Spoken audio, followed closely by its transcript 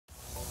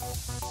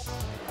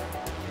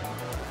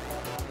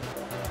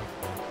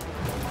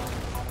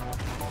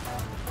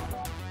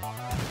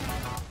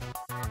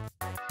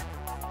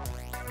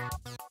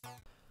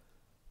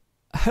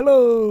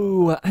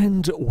Hello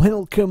and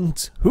welcome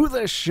to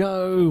the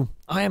show.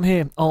 I am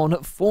here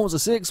on Forza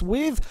 6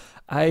 with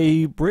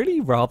a really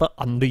rather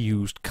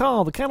underused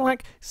car, the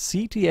Cadillac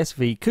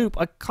CTS-V Coupe.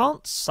 I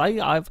can't say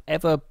I've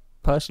ever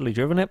personally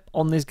driven it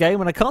on this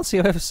game, and I can't say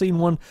I've ever seen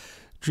one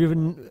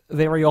driven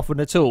very often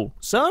at all.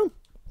 So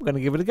we're going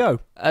to give it a go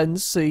and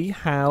see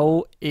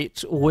how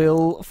it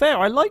will fare.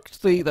 I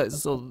liked the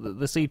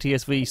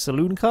CTS-V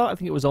saloon car. I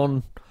think it was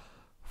on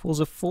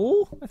Forza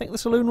 4, I think the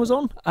saloon was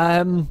on.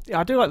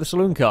 Yeah, I do like the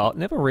saloon car.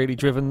 Never really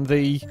driven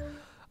the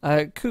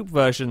coupe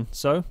version.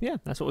 So, yeah,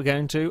 that's what we're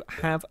going to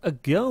have a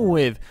go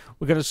with.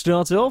 We're going to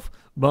start off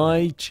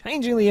by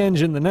changing the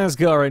engine. The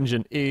NASCAR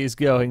engine is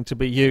going to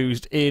be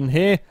used in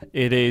here.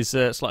 It is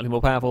slightly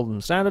more powerful than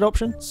the standard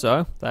option,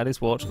 so that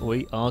is what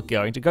we are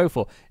going to go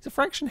for. It's a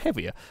fraction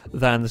heavier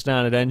than the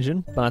standard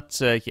engine,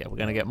 but yeah, we're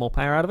going to get more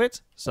power out of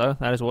it, so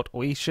that is what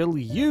we shall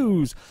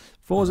use.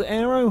 Forza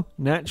Aero,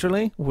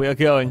 naturally, we are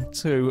going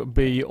to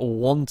be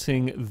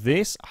wanting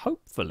this.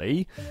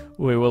 Hopefully,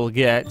 we will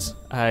get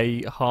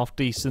a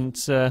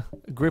half-decent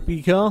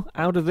grippy car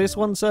out of this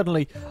one.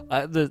 Certainly,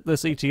 the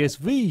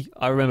CTS-V,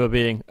 I remember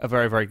being a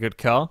very, very good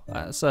car,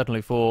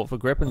 certainly for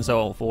grip and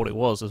so on, for what it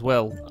was as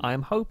well. I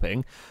am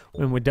hoping,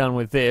 when we're done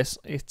with this,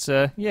 it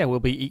yeah, will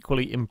be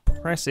equally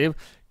impressive.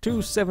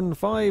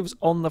 275s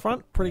on the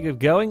front, pretty good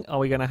going. Are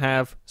we going to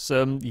have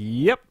some,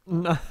 yep,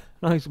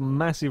 nice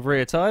massive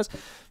rear tyres.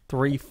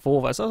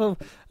 3/4. So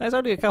there's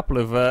only a couple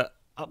of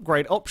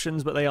upgrade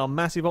options, but they are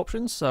massive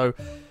options. So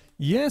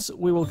yes,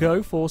 we will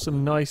go for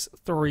some nice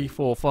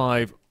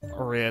 3/4/5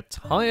 rear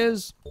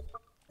tyres.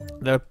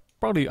 The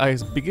probably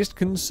his biggest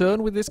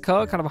concern with this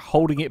car, kind of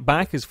holding it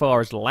back as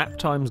far as lap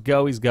times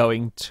go, is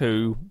going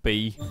to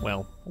be,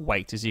 well,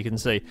 weight. As you can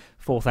see,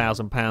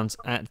 4,000 pounds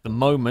at the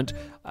moment.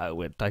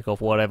 We'll take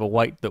off whatever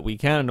weight that we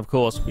can, and of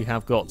course we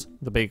have got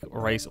the big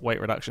race weight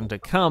reduction to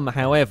come.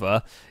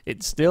 However,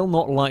 it's still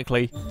not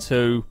likely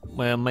to,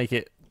 well, make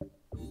it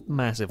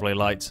massively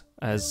light,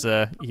 as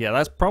yeah,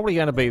 that's probably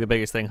going to be the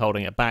biggest thing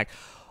holding it back.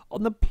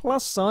 On the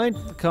plus side,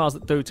 the cars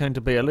that do tend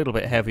to be a little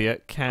bit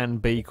heavier can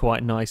be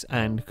quite nice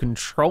and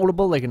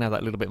controllable. They can have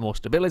that little bit more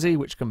stability,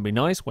 which can be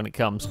nice when it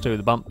comes to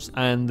the bumps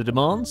and the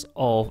demands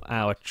of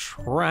our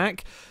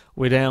track.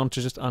 We're down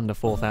to just under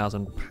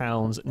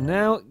 £4,000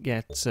 now.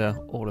 Get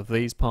all of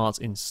these parts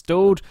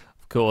installed.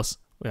 Of course,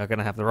 we are going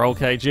to have the roll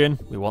cage in.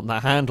 We want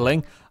that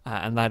handling,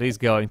 and that is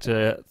going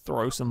to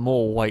throw some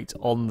more weight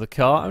on the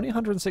car. Only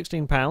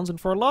 £116,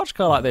 and for a large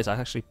car like this,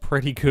 actually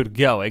pretty good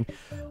going.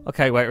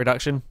 Okay, weight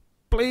reduction.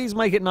 Please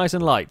make it nice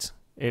and light.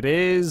 It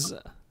is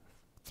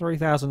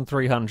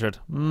 3,300.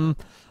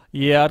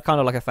 Yeah, I'd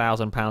kind of like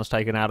 £1,000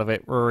 taken out of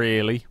it,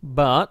 really.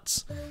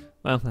 But,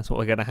 well, that's what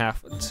we're going to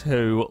have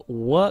to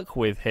work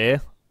with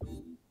here.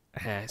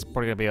 It's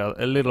probably going to be a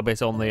little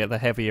bit on the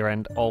heavier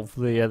end of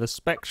the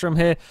spectrum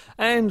here.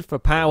 And for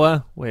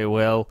power, we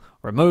will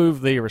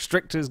remove the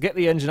restrictors, get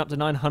the engine up to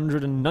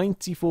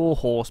 994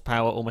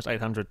 horsepower, almost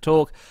 800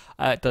 torque.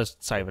 It does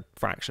save a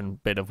fraction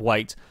bit of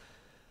weight.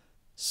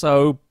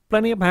 So,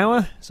 plenty of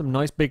power, some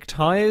nice big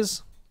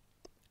tyres.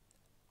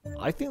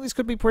 I think this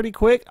could be pretty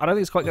quick. I don't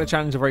think it's quite going to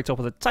challenge the very top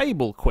of the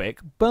table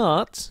quick,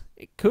 but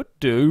it could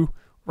do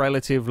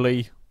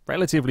relatively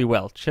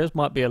well. Just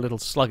might be a little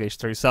sluggish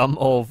through some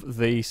of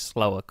the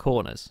slower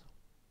corners.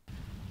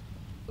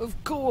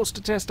 Of course,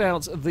 to test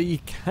out the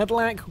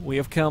Cadillac, we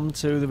have come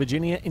to the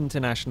Virginia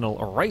International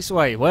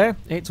Raceway, where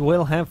it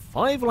will have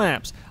 5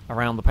 laps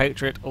around the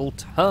Patriot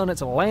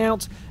alternate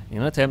layout in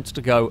an attempt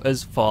to go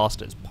as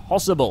fast as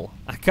possible.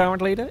 Our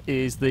current leader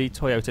is the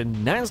Toyota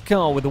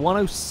NASCAR with a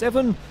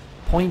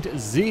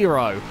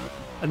 107.0,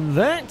 and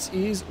that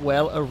is,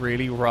 well, a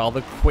really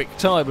rather quick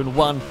time, and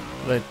one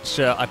that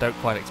I don't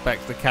quite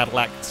expect the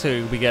Cadillac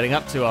to be getting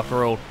up to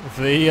after all.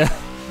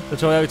 The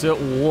Toyota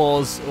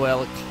was,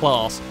 well, a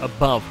class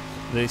above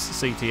this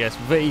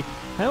CTS-V.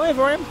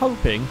 However, I am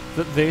hoping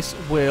that this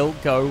will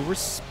go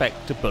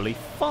respectably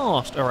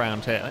fast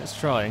around here. Let's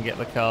try and get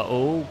the car.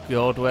 Oh,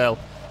 God, well,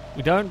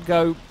 we don't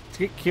go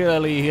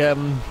particularly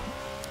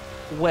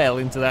well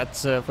into that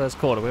first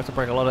corner. We have to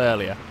brake a lot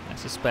earlier, I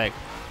suspect.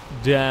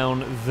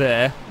 Down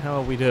there.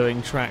 How are we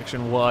doing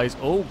traction-wise?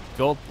 Oh,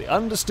 God, the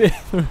understeer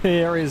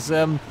here is,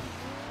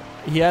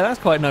 yeah, that's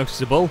quite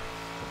noticeable.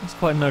 It's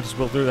quite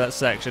noticeable through that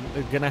section.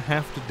 They're going to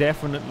have to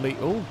definitely...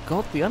 Oh,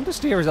 God, the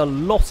understeer is a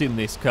lot in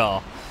this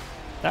car.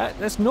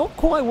 That's not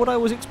quite what I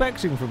was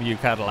expecting from you,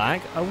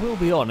 Cadillac. I will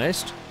be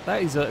honest.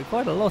 That is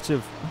quite a lot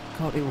of... Oh,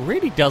 God, it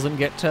really doesn't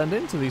get turned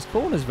into these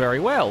corners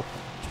very well.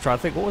 Just trying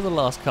to think, what was the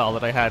last car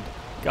that I had?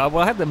 Well,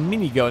 I had the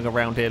Mini going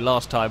around here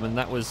last time, and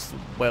that was,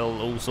 well,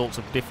 all sorts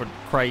of different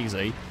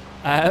crazy.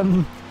 I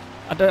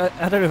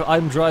don't know if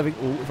I'm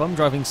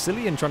driving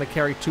silly and trying to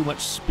carry too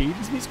much speed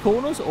into these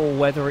corners, or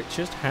whether it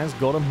just has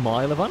got a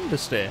mile of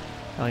understeer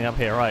coming up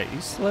here. Right,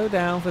 you slow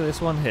down for this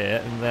one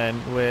here, and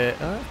then we're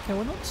okay.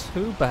 We're not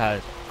too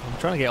bad. I'm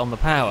trying to get on the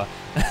power,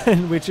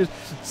 and we're just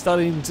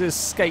starting to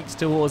skate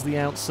towards the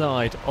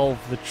outside of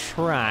the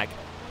track.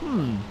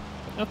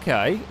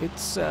 Okay,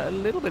 it's a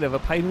little bit of a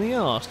pain in the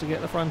arse to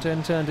get the front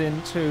end turned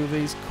into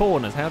these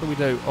corners. How do we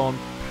do on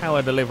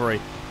power delivery?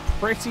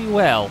 Pretty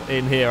well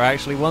in here,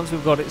 actually. Once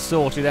we've got it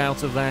sorted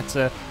out of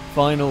that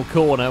final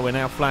corner, we're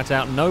now flat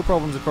out. No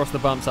problems across the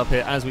bumps up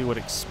here, as we would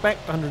expect.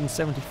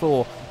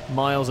 174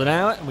 miles an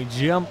hour, and we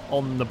jump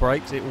on the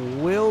brakes. It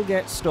will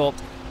get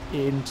stopped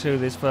into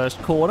this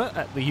first corner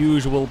at the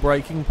usual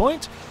braking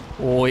point,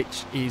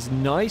 which is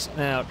nice.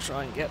 Now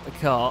try and get the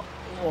car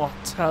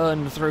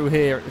turned through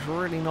here. It's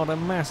really not a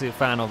massive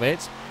fan of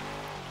it.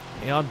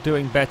 We are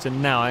doing better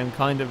now. I'm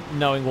kind of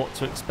knowing what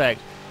to expect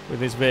with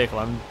this vehicle.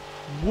 I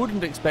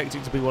wouldn't expect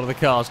it to be one of the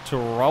cars to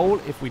roll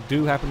if we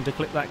do happen to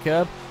clip that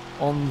curb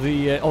on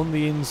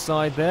the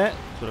inside there.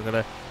 Sort of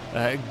going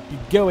to be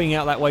going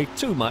out that way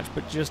too much,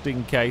 but just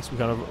in case we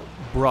kind of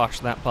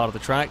brush that part of the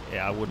track,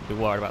 yeah, I wouldn't be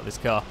worried about this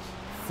car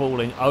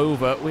falling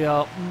over. We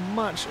are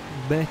much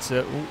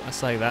better. Ooh, I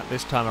say that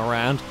this time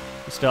around.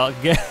 We start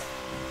getting.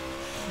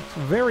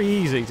 It's very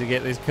easy to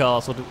get this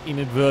car sort of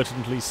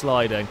inadvertently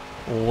sliding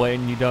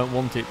when you don't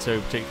want it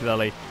to,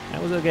 particularly.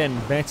 That was, again,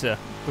 better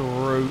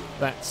through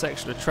that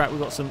section of track.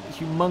 We've got some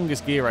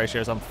humongous gear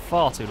ratios. I'm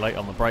far too late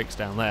on the brakes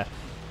down there.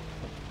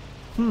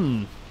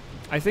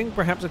 I think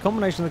perhaps a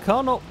combination of the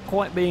car not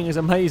quite being as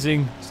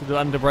amazing sort of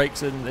under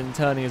brakes and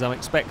turning as I'm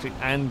expecting,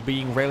 and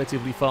being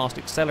relatively fast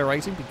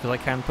accelerating because I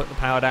can put the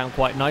power down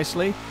quite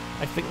nicely.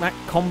 I think that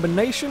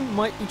combination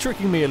might be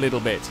tricking me a little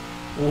bit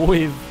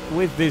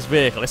with this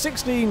vehicle. A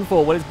 16.4,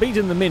 well, it's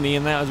beaten the Mini,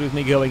 and that was with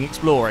me going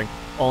exploring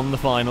on the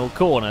final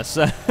corner.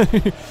 So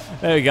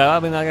there we go. I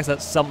mean, I guess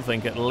that's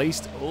something at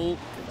least. Oh,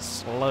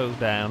 slow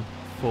down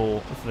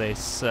for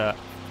this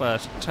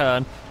first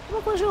turn. I'm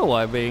not quite sure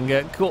why I'm being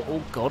caught.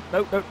 Oh god,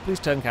 no, please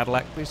turn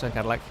Cadillac, please turn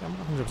Cadillac.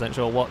 I'm not 100%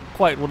 sure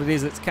quite what it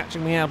is that's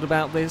catching me out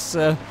about this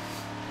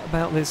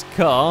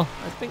car.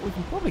 I think we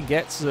can probably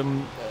get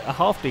a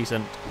half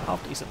decent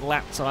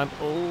lap time.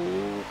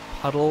 Oh,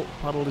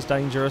 puddle is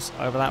dangerous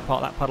over that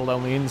part. That puddle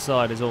on the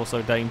inside is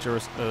also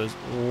dangerous as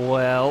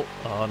well.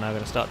 Oh, now we're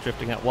going to start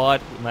drifting out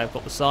wide. We may have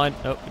got the sign.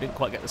 Nope, we didn't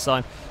quite get the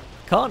sign.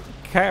 Can't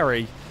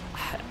carry.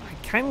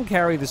 Can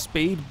carry the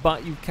speed,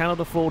 but you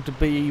cannot afford to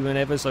be even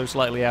ever so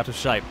slightly out of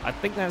shape. I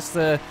think that's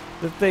the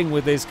thing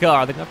with this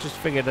car. I think I've just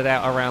figured it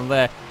out around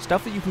there.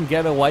 Stuff that you can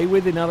get away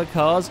with in other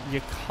cars,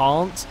 you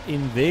can't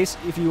in this.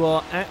 If you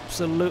are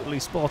absolutely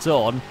spot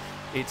on,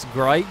 it's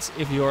great.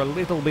 If you're a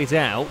little bit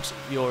out,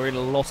 you're in a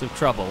lot of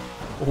trouble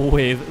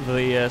with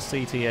the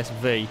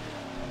CTS-V.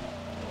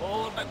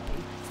 Oh, no,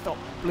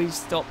 please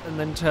stop, and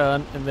then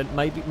turn, and then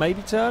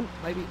maybe turn,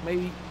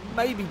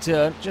 maybe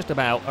turn, just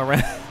about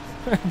around.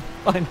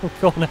 Final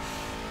corner.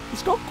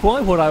 It's not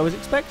quite what I was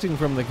expecting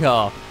from the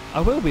car. I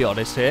will be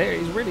honest here,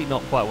 it's really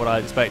not quite what I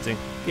was expecting.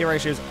 Gear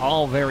ratios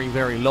are very,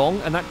 very long,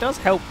 and that does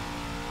help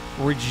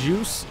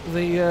reduce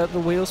the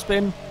wheel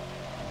spin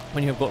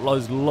when you've got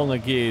those longer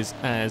gears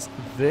as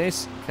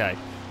this. Okay,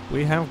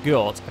 we have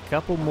got a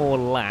couple more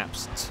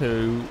laps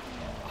to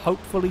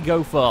hopefully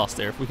go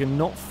faster. If we can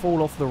not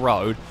fall off the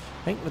road,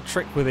 I think the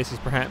trick with this is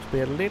perhaps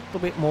be a little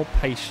bit more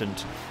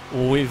patient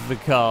with the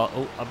car.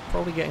 Oh, I'm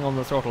probably getting on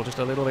the throttle just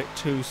a little bit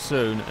too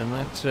soon, and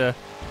that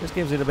just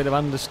gives it a bit of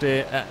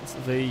understeer at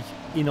the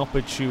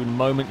inopportune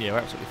moment. Yeah, we're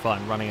absolutely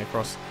fine running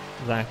across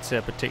that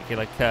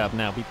particular curve.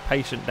 Now, be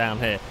patient down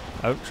here.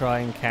 Don't try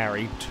and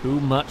carry too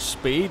much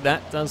speed.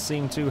 That does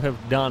seem to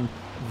have done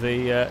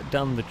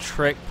the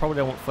trick. Probably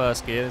don't want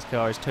first gear. This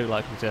car is too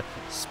likely to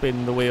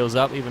spin the wheels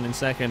up. Even in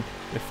second,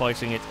 we're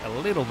fighting it a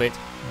little bit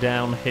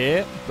down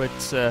here, but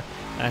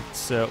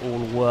that's all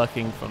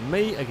working for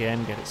me.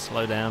 Again, get it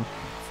slow down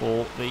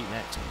for the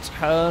next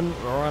turn.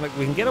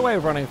 We can get away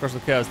with running across the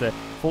curves there.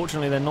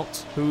 Fortunately,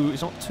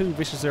 it's not too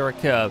vicious a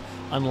curve,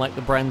 unlike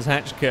the Brands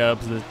Hatch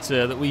curbs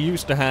that we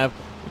used to have.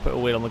 You put a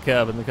wheel on the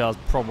curb and the car's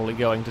probably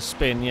going to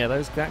spin. Yeah,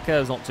 that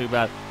curve's not too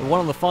bad. The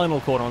one on the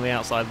final corner on the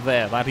outside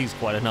there, that is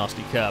quite a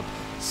nasty curb.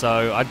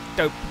 So I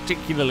don't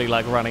particularly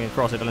like running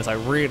across it unless I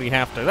really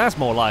have to. That's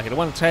more like it.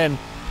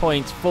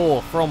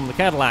 110.4 from the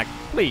Cadillac.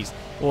 Please,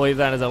 leave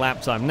that as a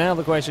lap time. Now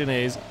the question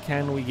is,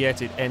 can we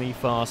get it any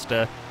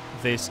faster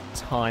this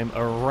time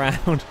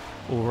around?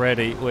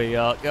 Already we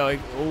are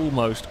going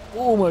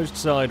almost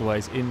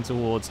sideways in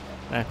towards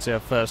that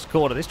first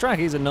corner. This track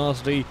is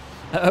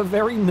a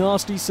very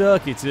nasty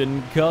circuit,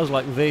 and cars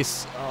like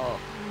this are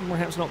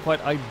perhaps not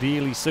quite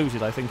ideally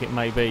suited. I think it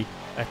may be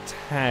a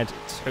tad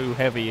too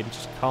heavy and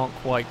just can't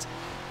quite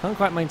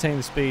maintain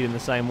the speed in the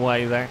same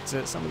way that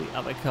some of the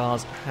other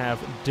cars have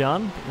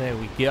done. But there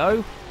we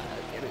go.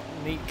 Get it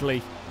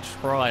neatly,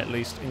 try at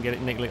least, and get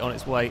it neatly on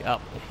its way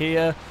up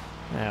here.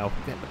 Now,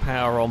 get the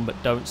power on, but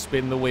don't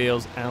spin the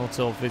wheels out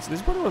of this. This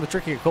is probably one of the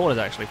trickier corners,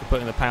 actually, for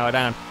putting the power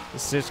down.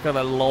 It's just got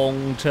a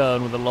long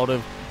turn with a lot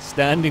of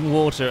standing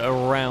water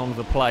around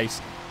the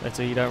place that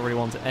you don't really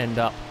want to end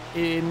up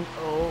in.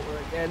 Oh,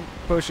 again,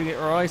 pushing it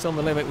right on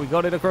the limit. We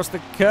got it across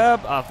the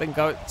curb. I think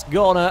it's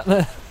gone.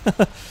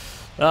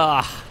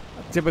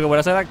 Typical when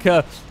I say that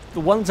curve. The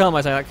one time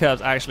I say that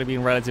curve's actually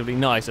been relatively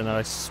nice, and then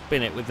I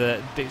spin it with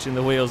ditching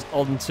the wheels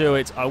onto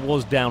it. I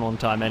was down on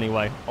time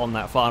anyway on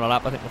that final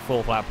lap. I think the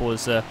fourth lap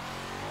was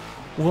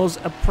was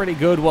a pretty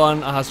good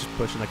one. I was just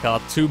pushing the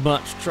car too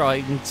much,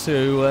 trying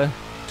to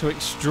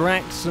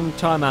extract some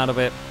time out of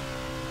it.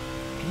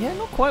 Yeah,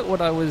 not quite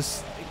what I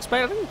was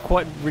expecting. I didn't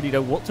quite really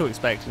know what to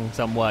expect in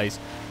some ways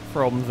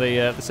from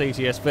the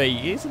CTS-V.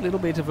 It is a little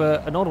bit of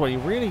an odd one. You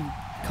really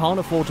can't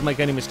afford to make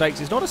any mistakes.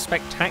 It's not a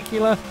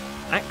spectacular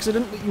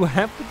accident that you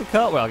have with the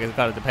car. Well, I guess it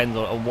kind of depends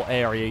on what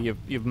area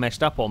you've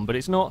messed up on, but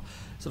it's not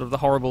sort of the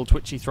horrible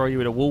twitchy throw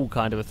you at a wall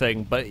kind of a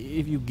thing. But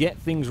if you get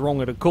things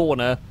wrong at a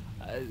corner,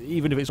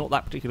 even if it's not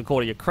that particular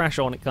corner, you crash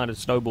on, it kind of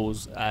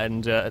snowballs,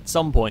 and at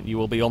some point you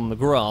will be on the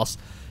grass.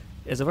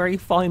 There's a very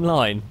fine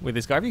line with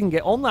this car. If you can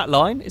get on that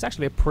line, it's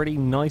actually a pretty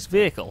nice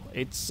vehicle.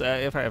 It's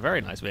a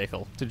very nice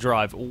vehicle to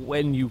drive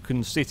when you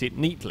can sit it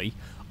neatly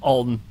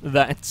on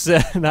that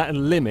that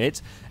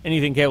limit.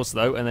 Anything else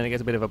though, and then it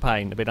gets a bit of a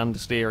pain, a bit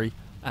understeery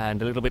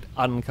and a little bit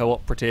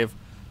uncooperative.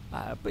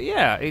 But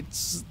yeah,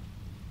 it's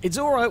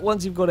all right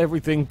once you've got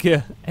everything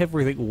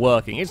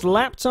working. Its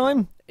lap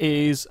time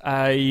is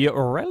a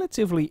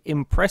relatively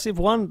impressive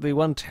one. The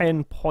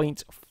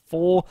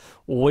 110.4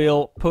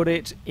 will put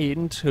it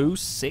into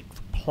 6th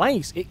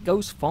place. It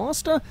goes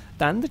faster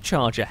than the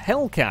Charger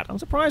Hellcat. I'm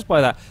surprised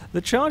by that.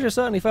 The Charger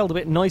certainly felt a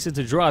bit nicer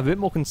to drive, a bit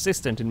more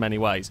consistent in many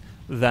ways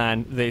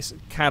than this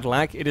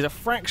Cadillac. It is a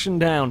fraction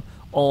down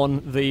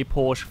on the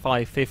Porsche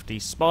 550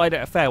 Spider,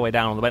 a fair way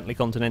down on the Bentley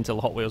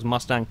Continental, Hot Wheels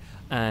Mustang,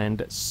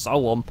 and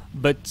so on.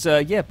 But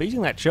yeah,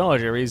 beating that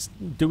Charger is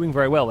doing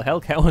very well. The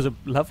Hellcat was a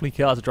lovely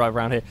car to drive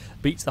around here.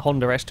 Beats the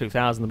Honda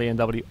S2000, the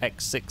BMW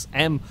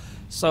X6M.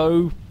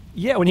 So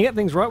yeah, when you get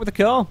things right with the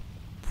car,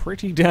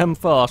 pretty damn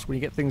fast. When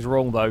you get things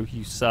wrong, though,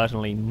 you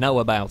certainly know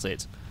about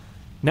it.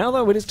 Now,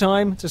 though, it is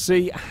time to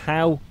see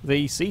how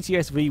the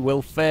CTS-V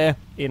will fare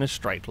in a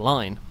straight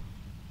line.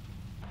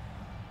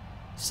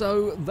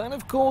 So that,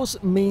 of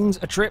course, means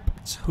a trip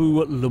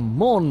to Le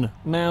Mans.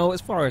 Now,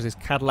 as far as this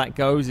Cadillac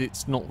goes,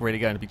 it's not really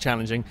going to be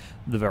challenging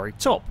the very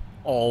top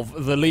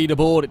of the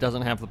leaderboard. It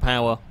doesn't have the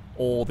power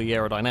or the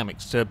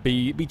aerodynamics to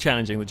be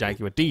challenging the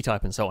Jaguar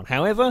D-Type and so on.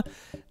 However,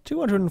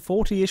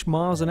 240-ish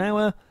miles an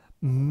hour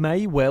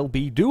may well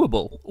be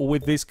doable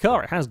with this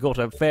car. It has got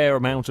a fair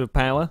amount of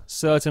power,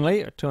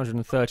 certainly. At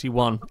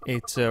 231,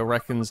 it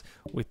reckons,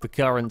 with the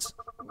current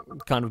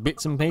kind of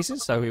bits and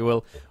pieces. So we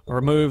will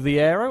remove the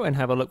aero and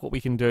have a look what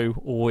we can do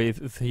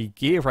with the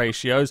gear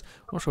ratios.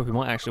 I'm not sure if we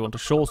might actually want to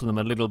shorten them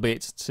a little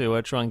bit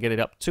to try and get it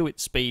up to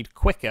its speed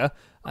quicker.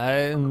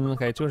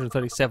 Okay,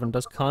 237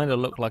 does kind of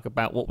look like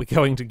about what we're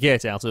going to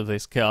get out of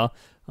this car,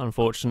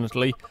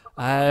 unfortunately.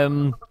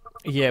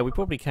 Yeah, we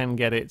probably can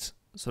get it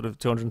sort of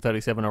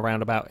 237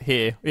 around about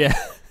here. Yeah,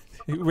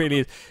 it really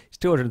is. It's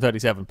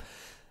 237.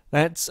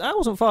 I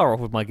wasn't far off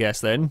with my guess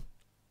then.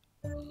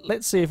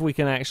 Let's see if we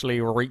can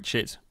actually reach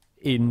it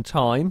in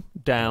time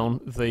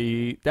down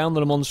the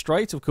Le Mans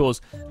straight. Of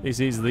course, this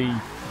is the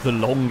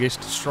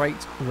longest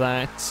straight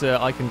that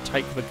I can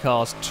take the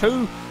cars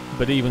to,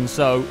 but even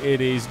so,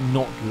 it is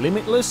not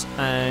limitless,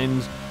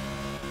 and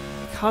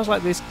cars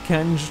like this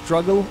can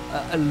struggle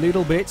a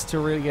little bit to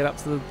really get up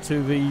to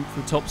the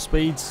top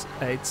speeds.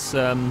 It's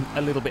a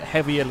little bit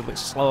heavier, a little bit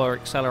slower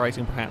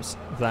accelerating perhaps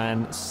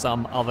than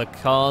some other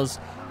cars,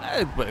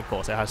 but of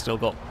course it has still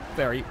got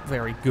very,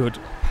 very good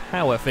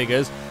power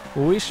figures.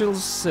 We shall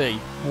see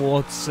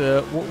what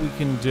we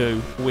can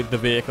do with the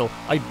vehicle.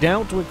 I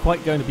doubt we're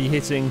quite going to be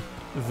hitting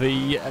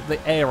the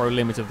aero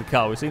limit of the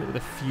car. We've seen it with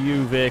a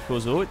few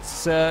vehicles. Oh,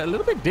 it's a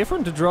little bit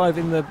different to drive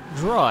in the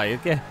dry.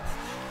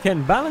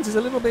 Again, balance is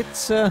a little bit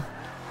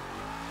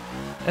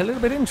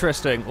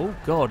interesting. Oh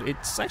God,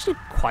 it's actually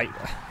quite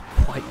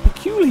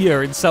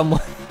peculiar in some way.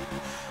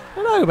 I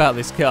don't know about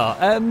this car.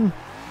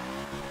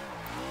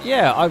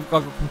 Yeah, I've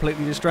got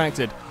completely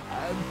distracted.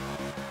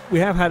 We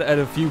have had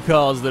a few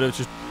cars that are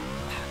just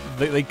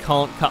they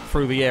can't cut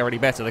through the air any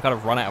better. They kind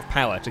of run out of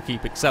power to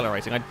keep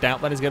accelerating. I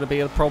doubt that is going to be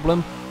a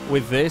problem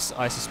with this.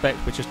 I suspect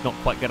we're just not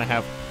quite going to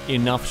have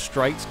enough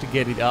straight to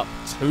get it up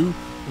to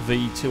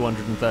the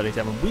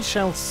 237. We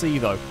shall see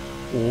though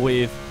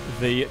with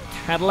the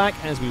Cadillac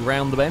as we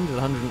round the bend at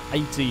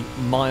 180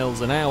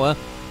 miles an hour.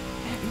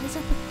 It is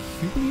a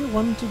peculiar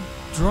one to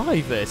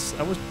drive this.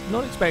 I was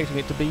not expecting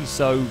it to be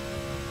so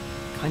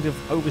kind of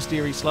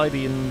oversteery,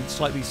 slidey and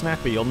slightly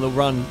snappy on the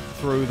run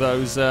through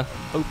those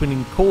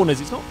opening corners.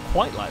 It's not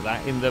quite like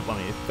that in the, I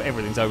mean,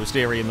 everything's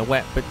oversteery in the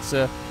wet,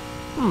 but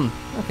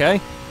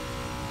okay.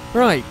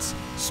 Right,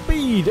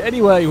 speed.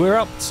 Anyway, we're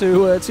up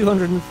to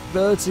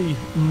 230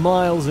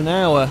 miles an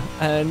hour,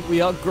 and we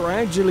are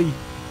gradually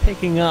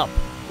picking up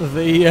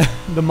the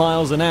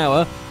miles an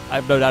hour. I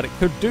have no doubt it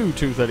could do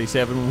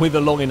 237 with a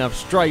long enough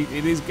straight.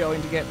 It is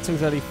going to get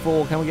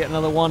 234. Can we get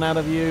another one out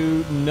of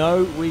you?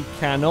 No, we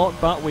cannot,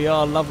 but we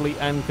are lovely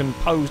and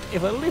composed,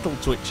 if a little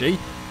twitchy.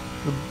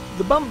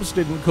 The bumps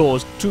didn't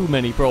cause too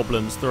many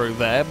problems through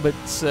there, but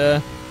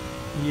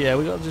yeah,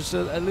 we got just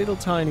a little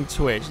tiny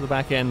twitch. The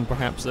back end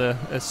perhaps a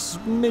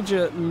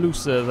smidge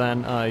looser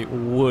than I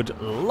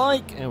would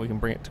like, and we can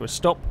bring it to a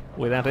stop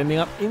without ending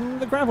up in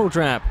the gravel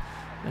trap.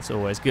 That's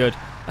always good.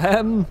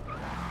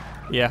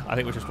 Yeah, I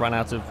think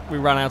we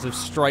ran out of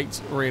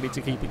straight really to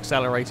keep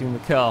accelerating the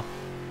car.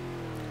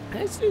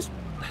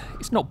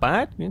 It's not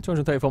bad.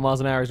 234 miles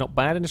an hour is not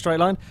bad in a straight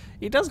line.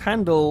 It does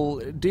handle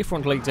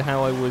differently to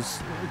how I was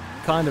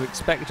kind of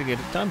expecting it.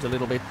 At times a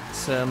little bit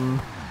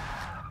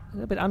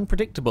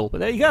unpredictable. But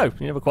there you go.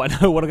 You never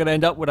quite know what I'm going to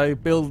end up when I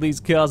build these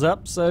cars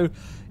up. So,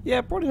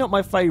 yeah, probably not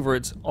my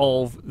favourite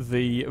of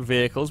the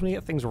vehicles. When you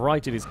get things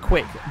right, it is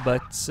quick.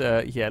 But,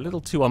 yeah, a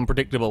little too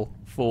unpredictable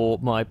for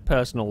my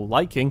personal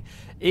liking.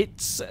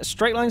 Its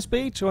straight line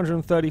speed,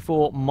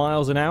 234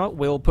 miles an hour,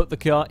 will put the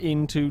car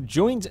into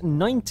joint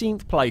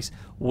 19th place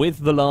with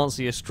the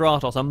Lancia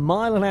Stratos. A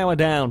mile an hour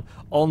down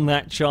on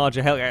that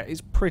Charger Hellcat. It's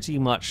pretty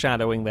much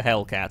shadowing the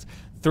Hellcat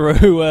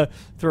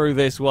through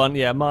this one.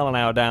 Yeah, a mile an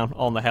hour down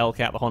on the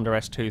Hellcat, the Honda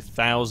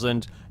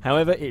S2000.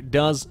 However, it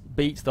does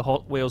beat the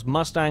Hot Wheels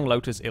Mustang,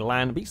 Lotus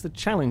Elan, beats the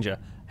Challenger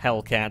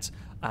Hellcat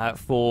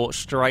for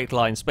straight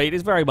line speed.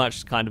 It's very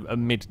much kind of a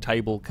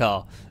mid-table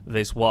car,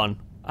 this one.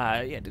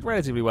 Yeah, did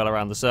relatively well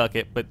around the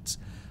circuit, but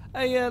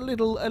a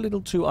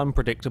little too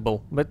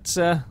unpredictable. But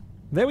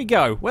there we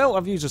go. Well,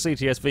 I've used a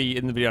CTS-V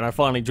in the video, and I've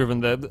finally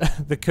driven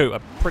the Coupe.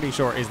 I'm pretty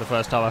sure it is the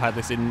first time I've had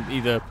this in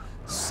either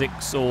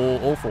 6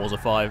 or Forza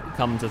 5,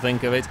 come to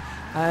think of it.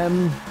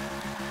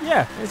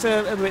 Yeah, it's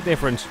a bit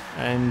different,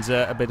 and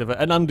a bit of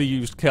an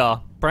underused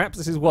car. Perhaps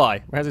this is why.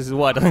 Perhaps this is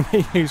why it doesn't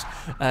get used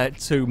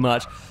too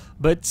much.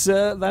 But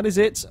that is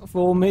it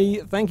for me.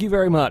 Thank you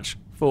very much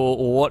for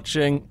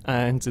watching,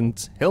 and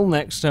until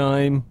next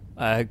time,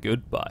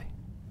 goodbye.